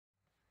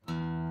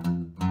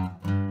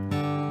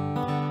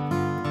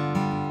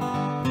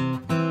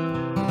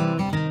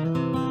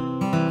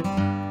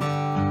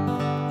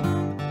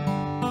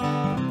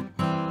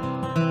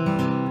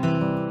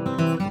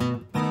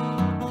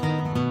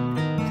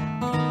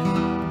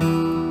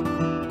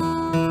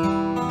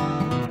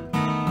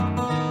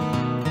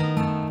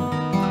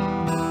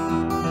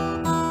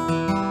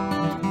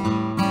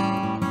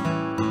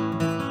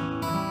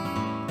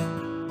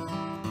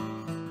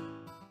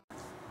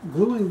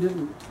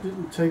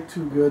didn't take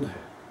too good.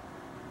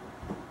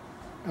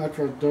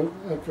 After I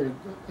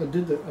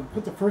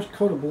put the first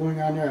coat of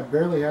bluing on there, I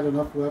barely had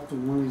enough left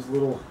in one of these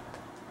little,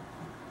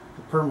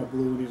 the perma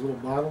blue, these little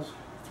bottles,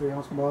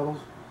 3-ounce bottles,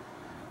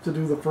 to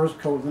do the first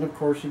coat. Then of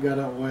course you got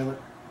to oil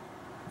it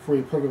before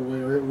you put it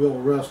away, or it will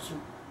rust,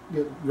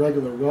 get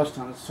regular rust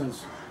on it,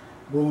 since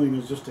bluing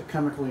is just a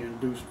chemically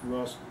induced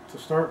rust to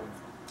start with.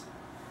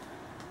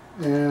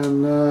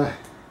 And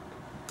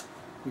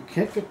you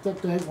can't get that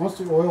thing, once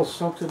the oil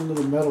soaks it into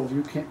the metal,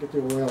 you can't get the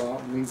oil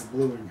out and leave the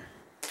bluing.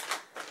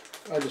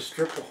 I just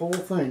strip the whole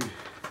thing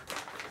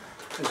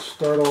and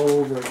start all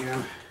over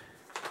again.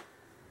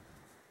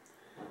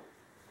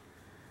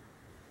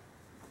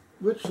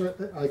 Which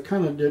I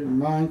kind of didn't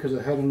mind, because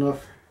I had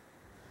enough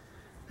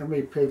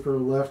emery paper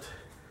left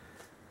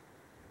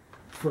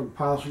from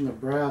polishing the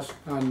brass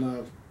on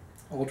the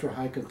Ultra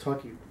High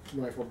Kentucky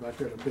rifle back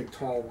there, the big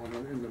tall one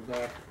in the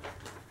back.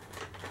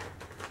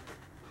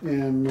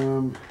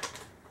 And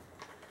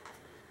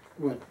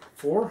went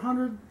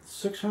 400,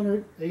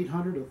 600,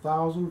 800,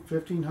 1,000,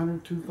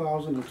 1,500,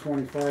 2,000, and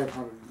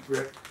 2,500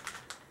 grit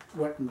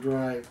wet and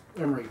dry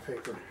emery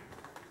paper.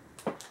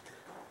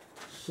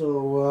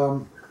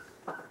 So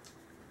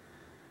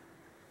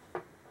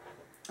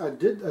I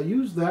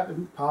used that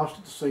and polished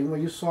it the same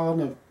way you saw in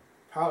the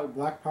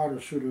black powder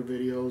shooter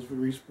videos,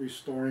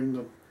 restoring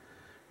the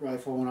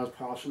rifle when I was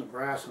polishing the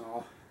brass and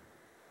all.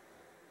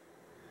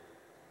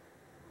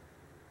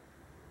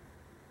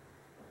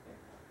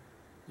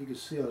 You can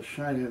see how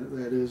shiny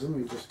that is. Let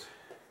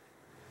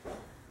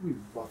me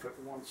buff it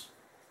once.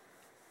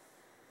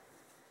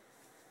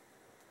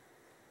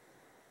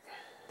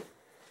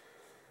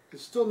 It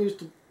still needs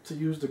to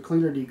use the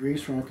cleaner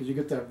degreaser on it, because you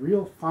get that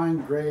real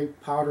fine gray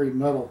powdery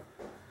metal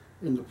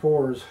in the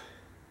pores.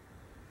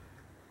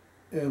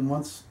 And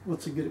once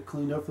you get it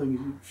cleaned up, then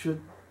you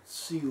should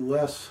see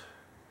less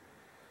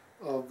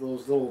of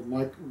those little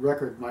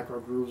record micro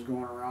grooves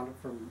going around it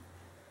from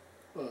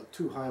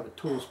too high of a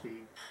tool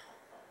speed,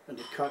 and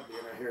the cut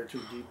being a hair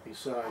too deep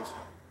besides.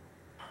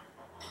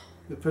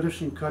 The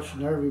finishing cut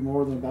should never be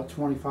more than about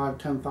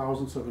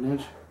 25/10,000ths of an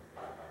inch,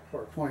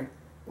 or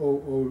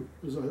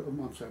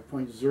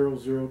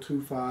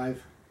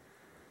 0.0025,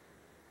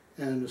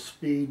 and the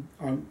speed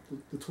on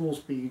the tool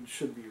speed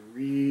should be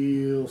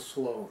real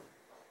slow.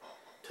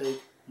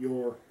 Take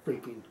your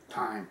freaking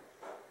time.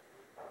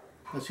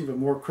 That's even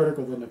more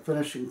critical than the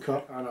finishing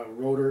cut on a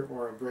rotor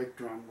or a brake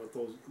drum with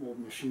those old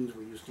machines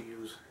we used to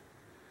use.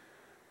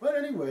 But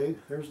anyway,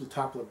 there's the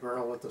top of the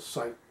barrel with the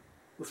sight,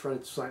 the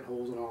threaded sight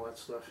holes and all that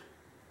stuff.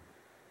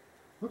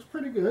 Looks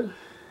pretty good.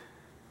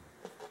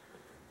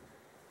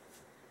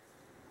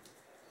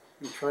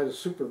 We tried a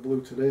super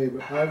blue today,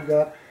 but I've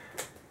got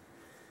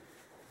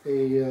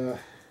a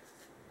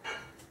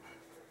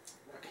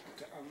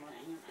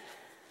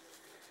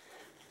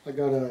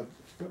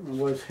got my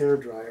wife's hair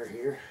dryer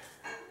here.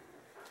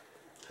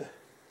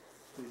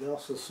 The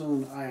Elsa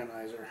Soon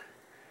ionizer.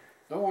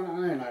 Don't want to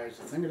ionize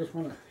the thing, I just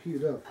want to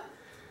heat it up.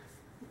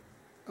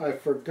 I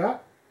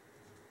forgot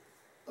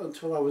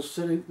until I was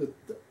sitting,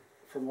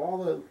 from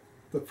all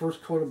the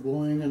first coat of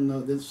bluing and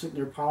then sitting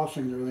there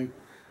polishing and everything,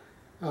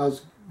 I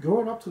was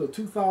going up to the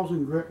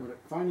 2,000 grit when it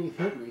finally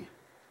hit me,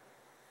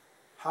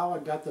 how I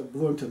got the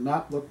bluing to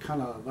not look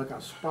kind of like a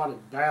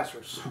spotted bass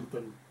or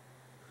something.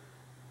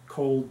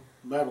 Cold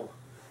metal.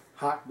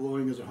 Hot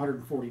bluing is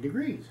 140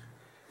 degrees.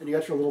 And you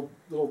got your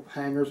little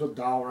hangers with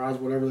dowel rods,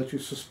 whatever, that you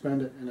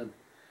suspend it in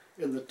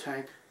the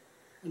tank,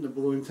 in the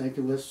bluing tank,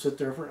 and let it sit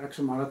there for X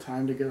amount of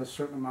time to get a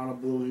certain amount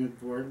of bluing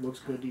before it looks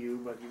good to you.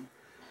 But you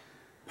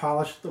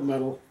polish the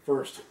metal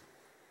first.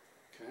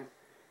 Okay.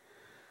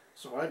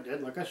 So I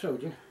did, like I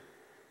showed you.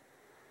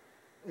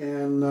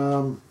 And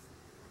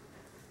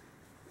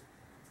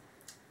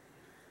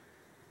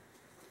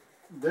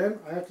then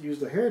I have to use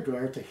the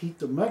hairdryer to heat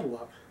the metal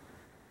up.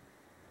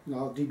 And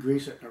I'll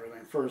degrease it and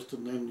everything first,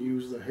 and then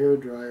use the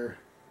hairdryer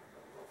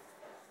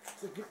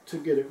to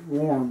get it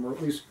warm, or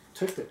at least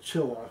take the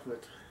chill off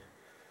it.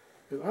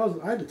 I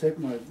had to take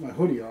my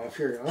hoodie off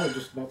here. I was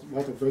just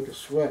about to break a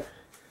sweat,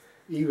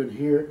 even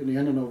here in the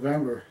end of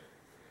November.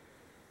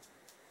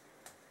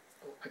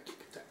 Oh, I can't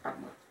get that out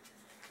of my...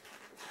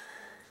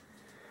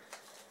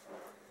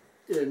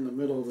 In the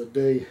middle of the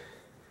day,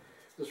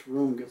 this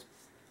room gets...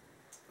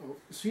 Oh,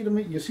 see, to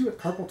me, you see what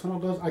carpal tunnel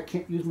does? I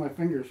can't use my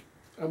fingers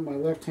on my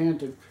left hand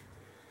to...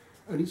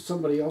 I need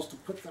somebody else to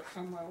put that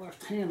on my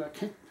left hand. I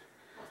can't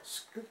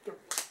scoop the...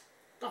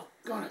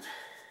 Doggone it.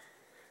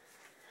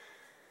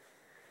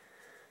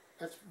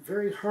 That's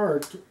very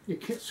hard. You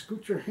can't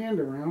scoot your hand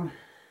around.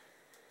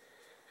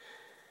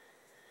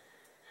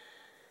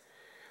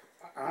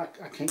 I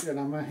can't get it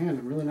on my hand.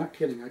 I'm really not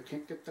kidding. I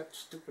can't get that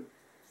stupid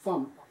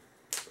thumb.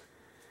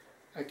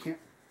 I can't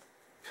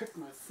pick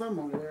my thumb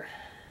under there.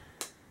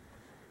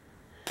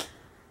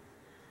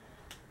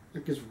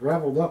 It gets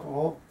raveled up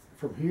all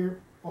from here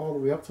all the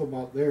way up to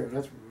about there.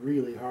 That's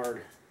really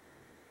hard.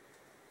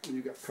 And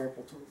you got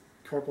carpal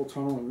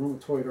tunnel and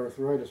rheumatoid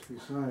arthritis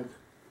besides.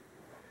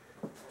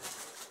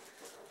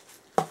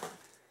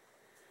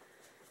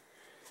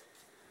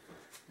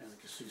 And you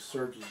can see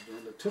surgeons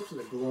doing. The tips of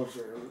the gloves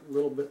are a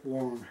little bit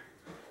long,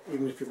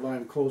 even if you're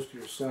buying close to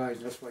your size.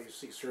 That's why you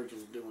see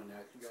surgeons doing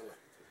that. You gotta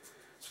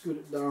scoot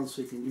it down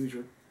so you can use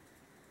your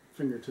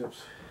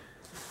fingertips.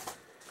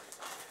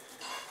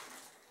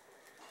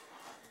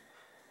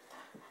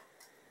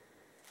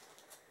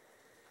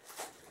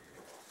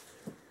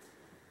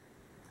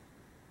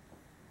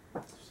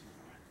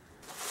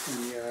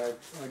 And yeah,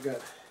 I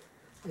got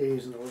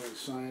A's in the living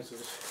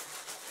sciences.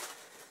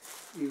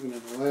 Even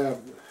in the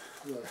lab,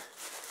 the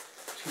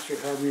teacher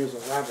had me as a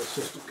lab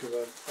assistant because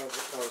I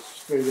was a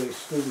straight A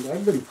student.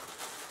 I've been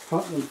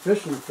hunting and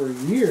fishing for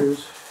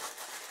years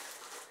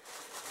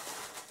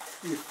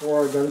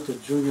before I got into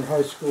junior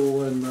high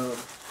school and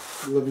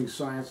living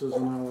sciences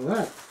and all of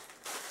that.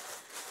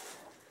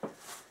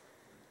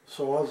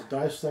 So I was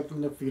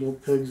dissecting the fetal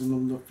pigs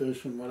and the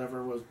fish and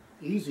whatever was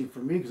easy for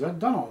me because I'd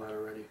done all that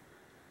already.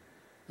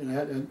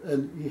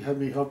 And he had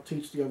me help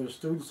teach the other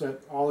students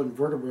that all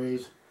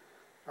invertebrates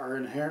are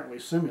inherently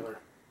similar.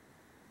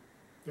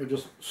 They're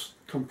just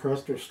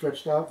compressed or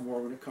stretched out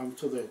more when it comes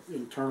to the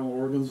internal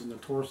organs in the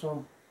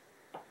torso.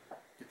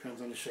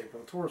 Depends on the shape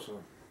of the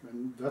torso,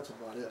 and that's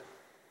about it.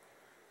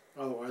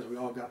 Otherwise, we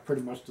all got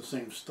pretty much the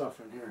same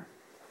stuff in here.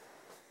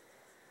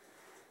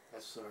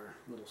 That's our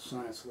little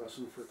science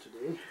lesson for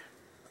today.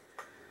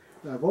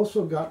 I've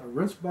also got a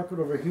rinse bucket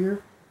over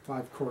here,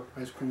 5-quart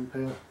ice cream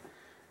pail,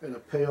 and a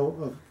pail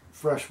of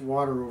fresh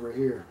water over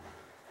here.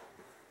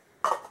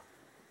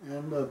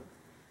 And the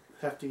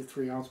hefty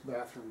 3-ounce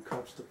bathroom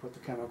cups to put the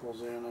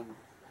chemicals in, and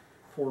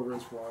 4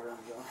 rinse water. And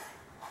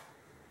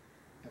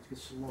have to get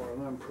some more of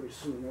them pretty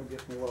soon. They're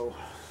getting low.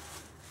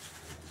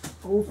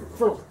 Oh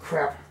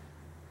crap!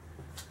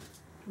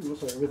 It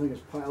looks like everything is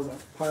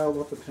piled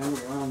up and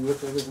tangled around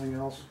with everything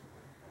else.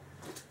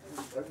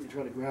 You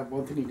try to grab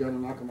one thing, you got to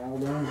knock them all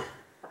down.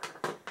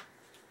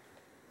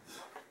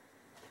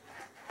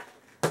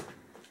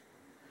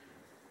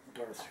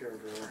 Darth's hair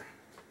dryer.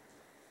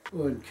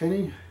 Oh, and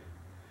Kenny,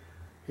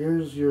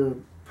 here's your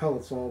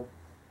pellets all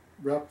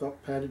wrapped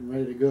up, padded, and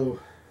ready to go.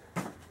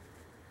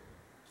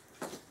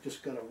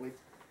 Just gotta wait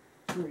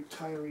for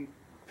retiree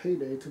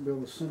payday to be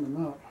able to send them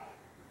out.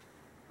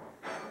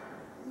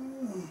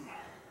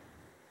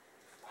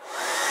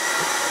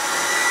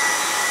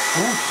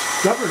 Oh,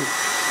 stubborn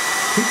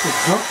people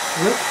jump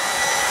slip.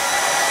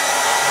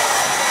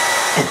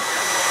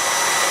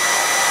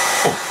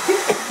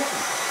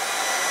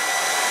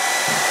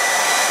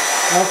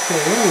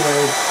 Okay,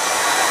 anyway.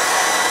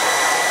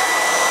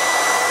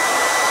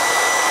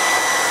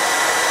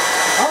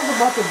 I was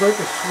about to break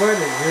a sweat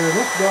in here.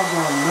 This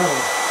doggone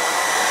metal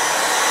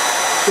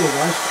is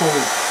ice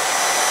cold.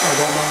 I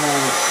don't know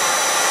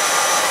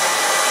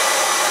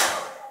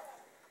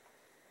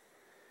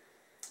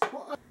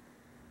why.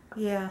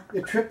 Yeah.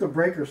 It tripped the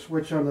breaker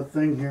switch on the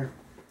thing here.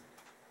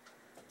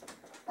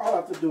 I'll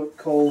have to do it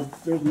cold.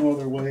 There's no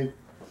other way.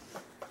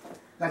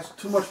 That's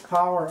too much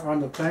power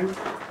on the thing.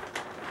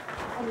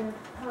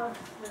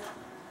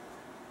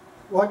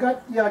 Well, I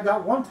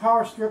got one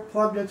power strip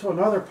plugged into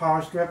another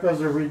power strip as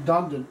a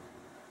redundant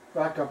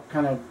backup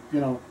kind of,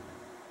 you know.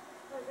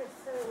 Like I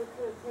said, we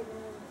could have taken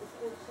it into the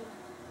kitchen.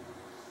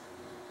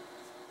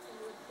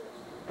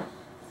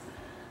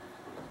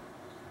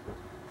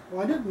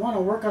 Well, I didn't want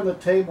to work on the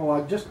table.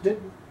 I just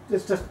didn't.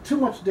 It's just too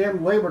much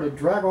damn labor to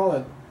drag 4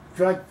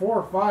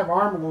 or 5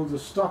 armloads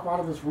of stuff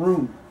out of this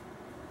room.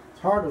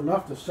 It's hard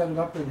enough to set it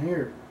up in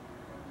here.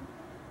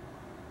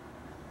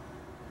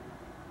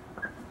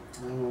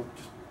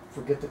 Just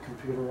forget the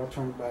computer. I'll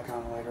turn it back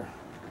on later.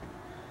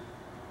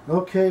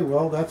 Okay,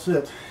 well, that's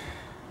it.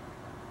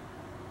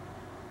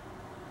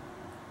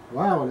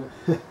 Wow.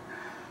 Oh,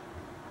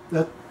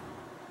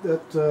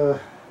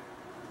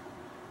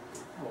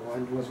 I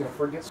was going to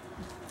forget.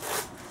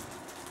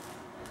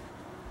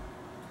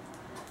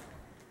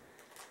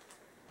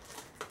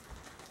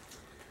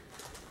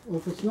 Well,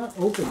 if it's not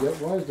open yet,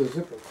 why is the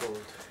zipper closed?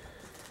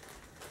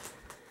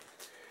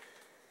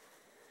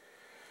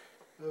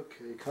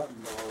 Okay, cotton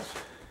balls.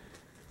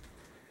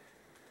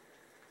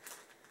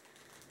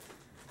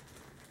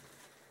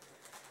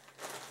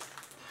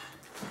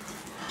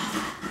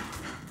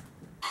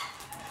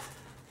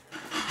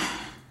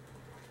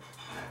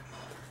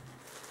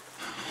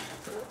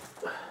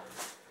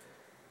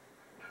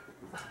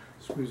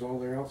 Squeeze all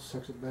there out,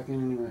 sucks it back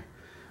in anyway.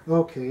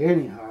 Okay,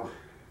 anyhow.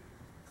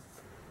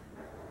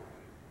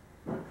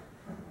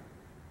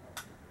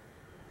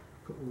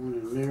 Put one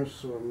in there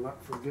so I'm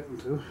not forgetting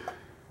to.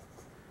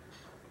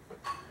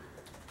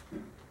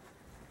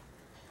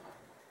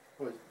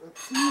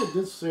 I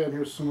did say on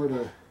here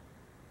somewhere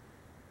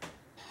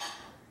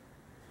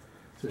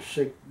to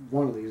shake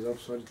one of these up,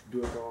 so I just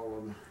do it to all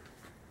of them.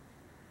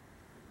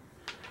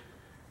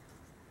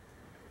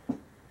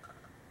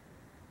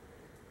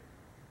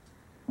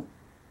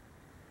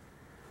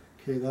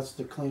 Okay, that's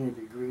the cleaner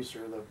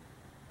degreaser, the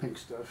pink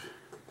stuff.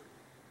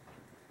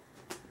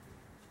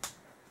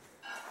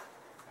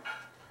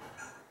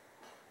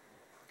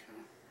 Okay.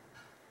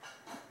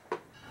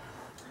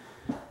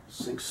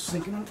 Sink's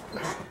sinking up.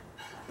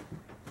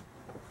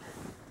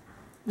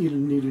 Need a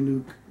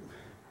new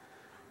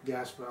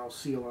gas valve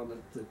seal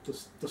on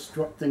the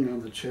strut thing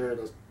on the chair,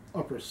 the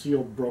upper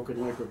seal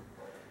broken, like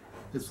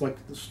it's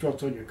like the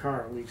struts on your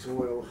car, it leaks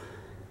oil.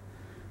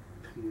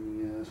 Pain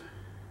in the ass.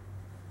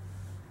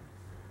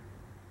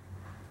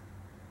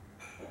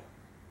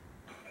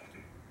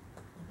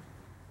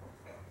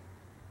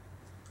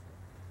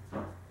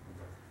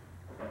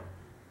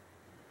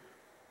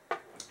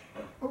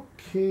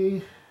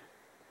 Okay.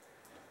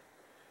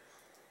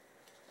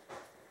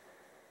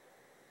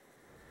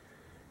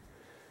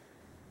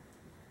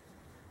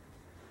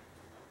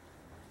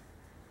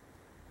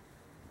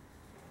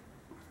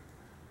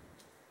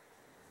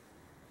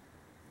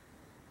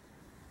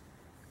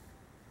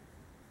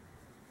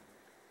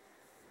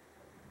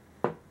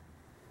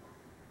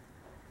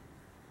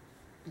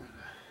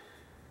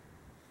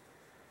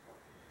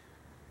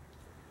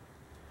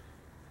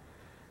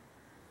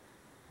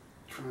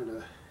 Trying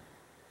to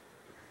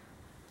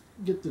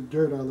get the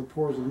dirt out of the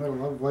pores of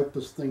metal. I've wiped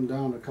this thing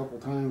down a couple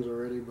times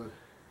already, but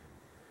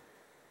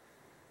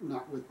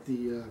not with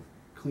the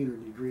cleaner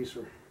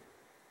degreaser.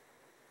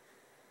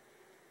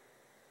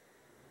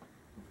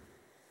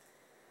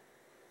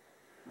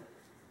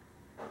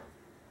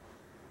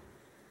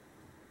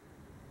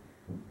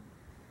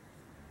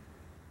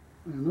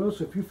 And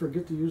notice if you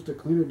forget to use the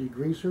cleaner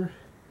degreaser,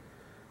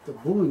 the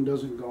booling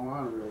doesn't go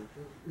on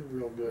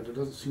real good. It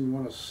doesn't seem to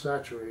want to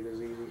saturate as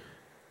easy.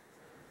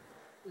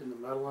 In the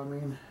metal, I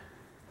mean.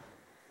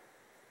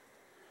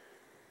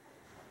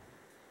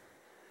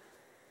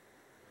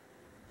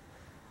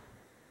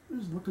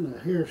 It's looking a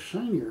hair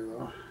shinier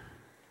though.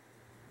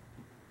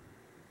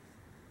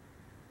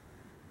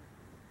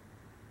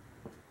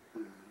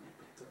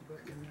 Put that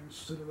back in there and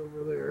set it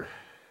over there.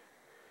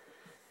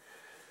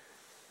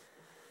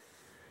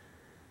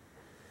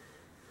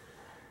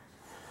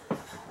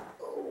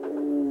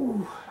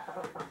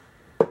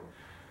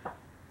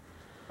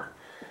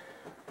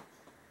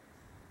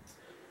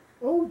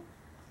 Oh,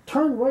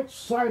 turn right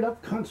side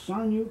up,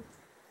 consign you.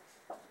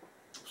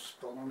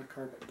 Spelled on the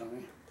carpet,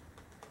 dummy.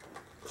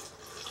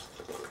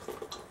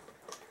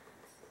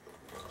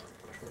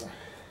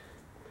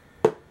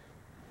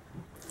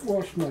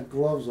 Wash my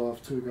gloves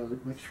off too. Gotta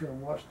make sure I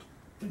wash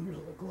the fingers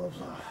of the gloves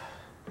off.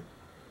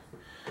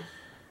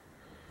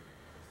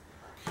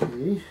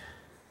 Okay.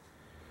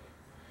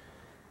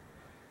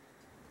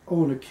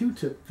 Oh, and a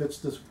Q-tip fits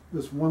this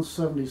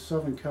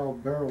 177 cal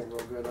barrel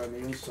real good on the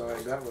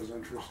inside. That was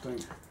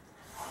interesting.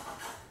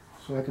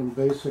 So I can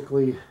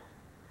basically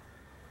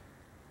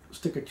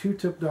stick a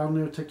Q-tip down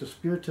there, take the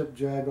spear tip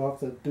jag off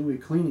that Dewey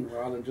cleaning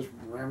rod, and just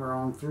ram her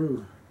on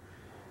through.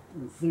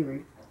 In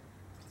theory.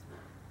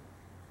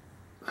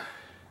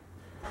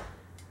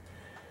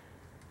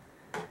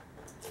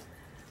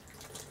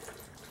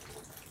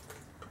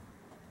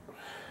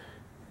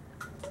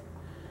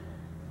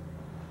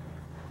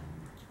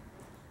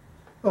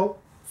 Oh,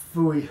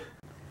 phooey.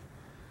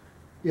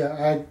 Yeah,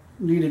 I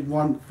needed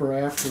one for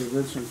after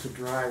rinsing to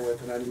dry with,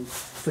 and I didn't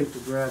think to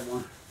grab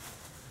one.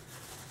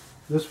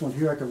 This one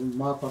here, I can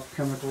mop up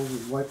chemicals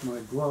and wipe my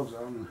gloves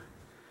out, and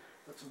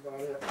that's about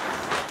it.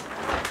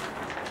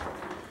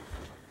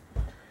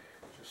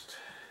 Just,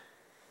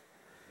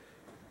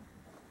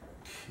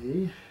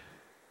 okay.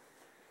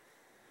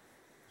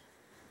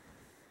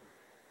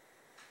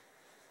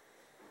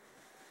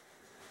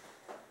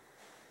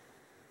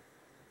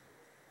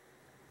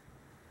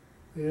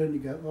 And you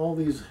got all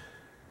these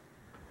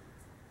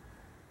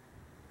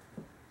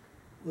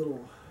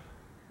little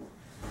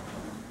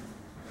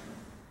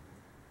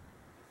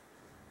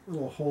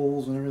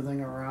holes and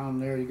everything around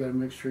there. You got to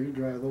make sure you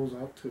dry those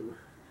out too.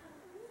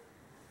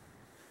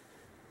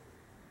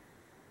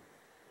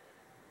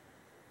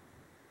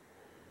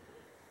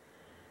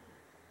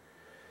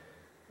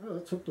 Oh,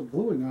 that took the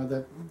bluing out.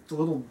 That the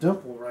little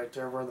dimple right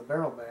there where the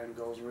barrel band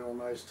goes real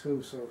nice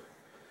too. So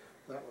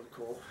that was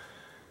cool.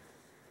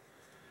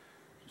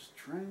 Just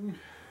trying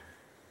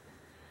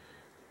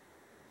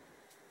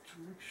to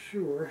make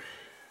sure.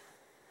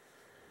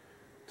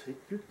 Take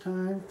your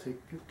time,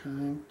 take your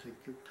time,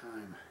 take your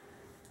time.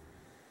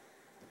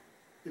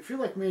 If you're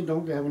like me and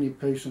don't have any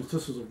patience,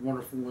 this is a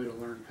wonderful way to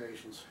learn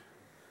patience.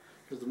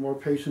 Because the more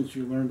patience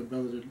you learn, the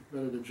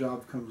better the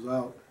job comes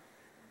out.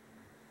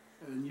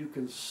 And you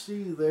can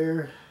see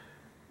there,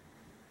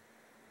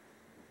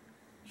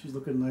 she's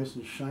looking nice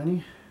and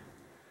shiny,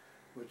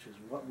 which is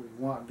what we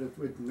want.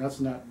 And that's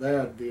not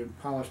bad, being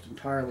polished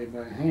entirely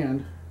by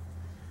hand.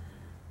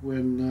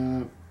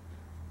 When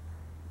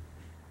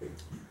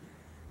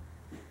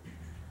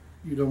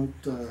you don't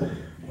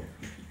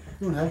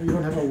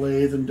have a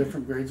lathe and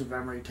different grades of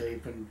emery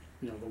tape, and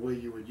the way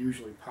you would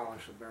usually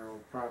polish a barrel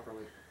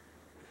properly.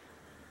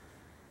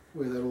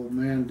 The way that old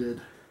man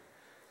did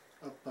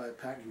up by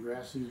Pat and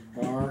Grassie's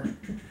bar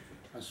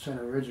on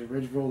Center Ridge in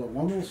Ridgeville. The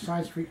one little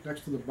side street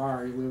next to the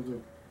bar, he lived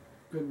a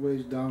good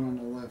ways down on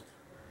the left.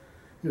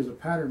 He was a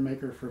pattern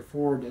maker for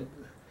Ford that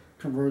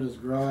converted his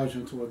garage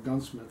into a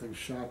gunsmithing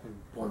shop, and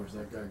boy was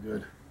that guy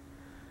good.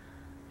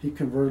 He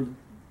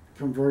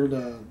converted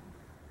a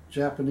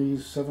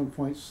Japanese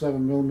 7.7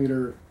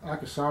 millimeter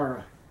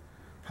Akasara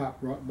pop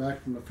brought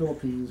back from the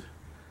Philippines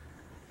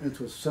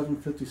into a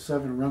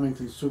 757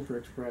 Remington Super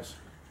Express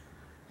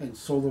and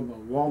sold them a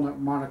walnut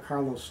Monte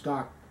Carlo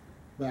stock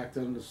back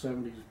then in the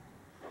 70s,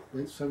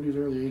 late 70s,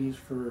 early 80s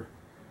for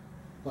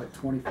like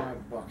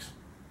 25 bucks.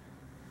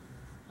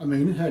 I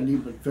mean, it hadn't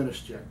even been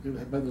finished yet. It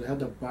had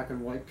the black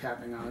and white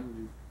capping on it,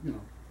 and, you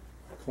know,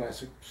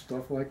 classic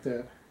stuff like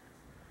that.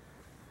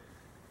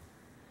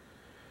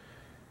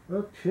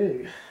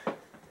 Okay,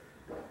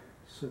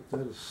 set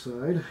that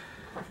aside.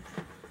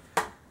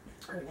 Oh,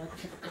 I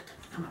can't,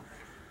 come on.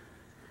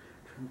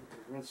 Trying to get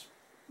the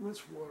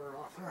rinse water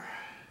off there.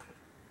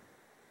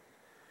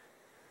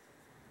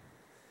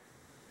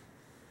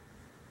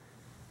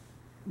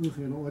 If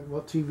you don't like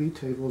about TV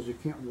tables, you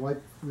can't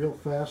wipe real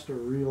fast or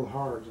real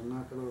hard, so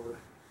knock it over.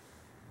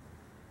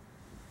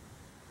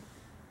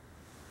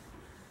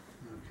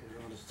 Okay,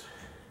 I'll just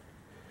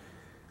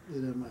lay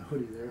it in my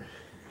hoodie there.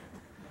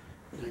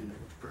 Dang, that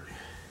looks pretty.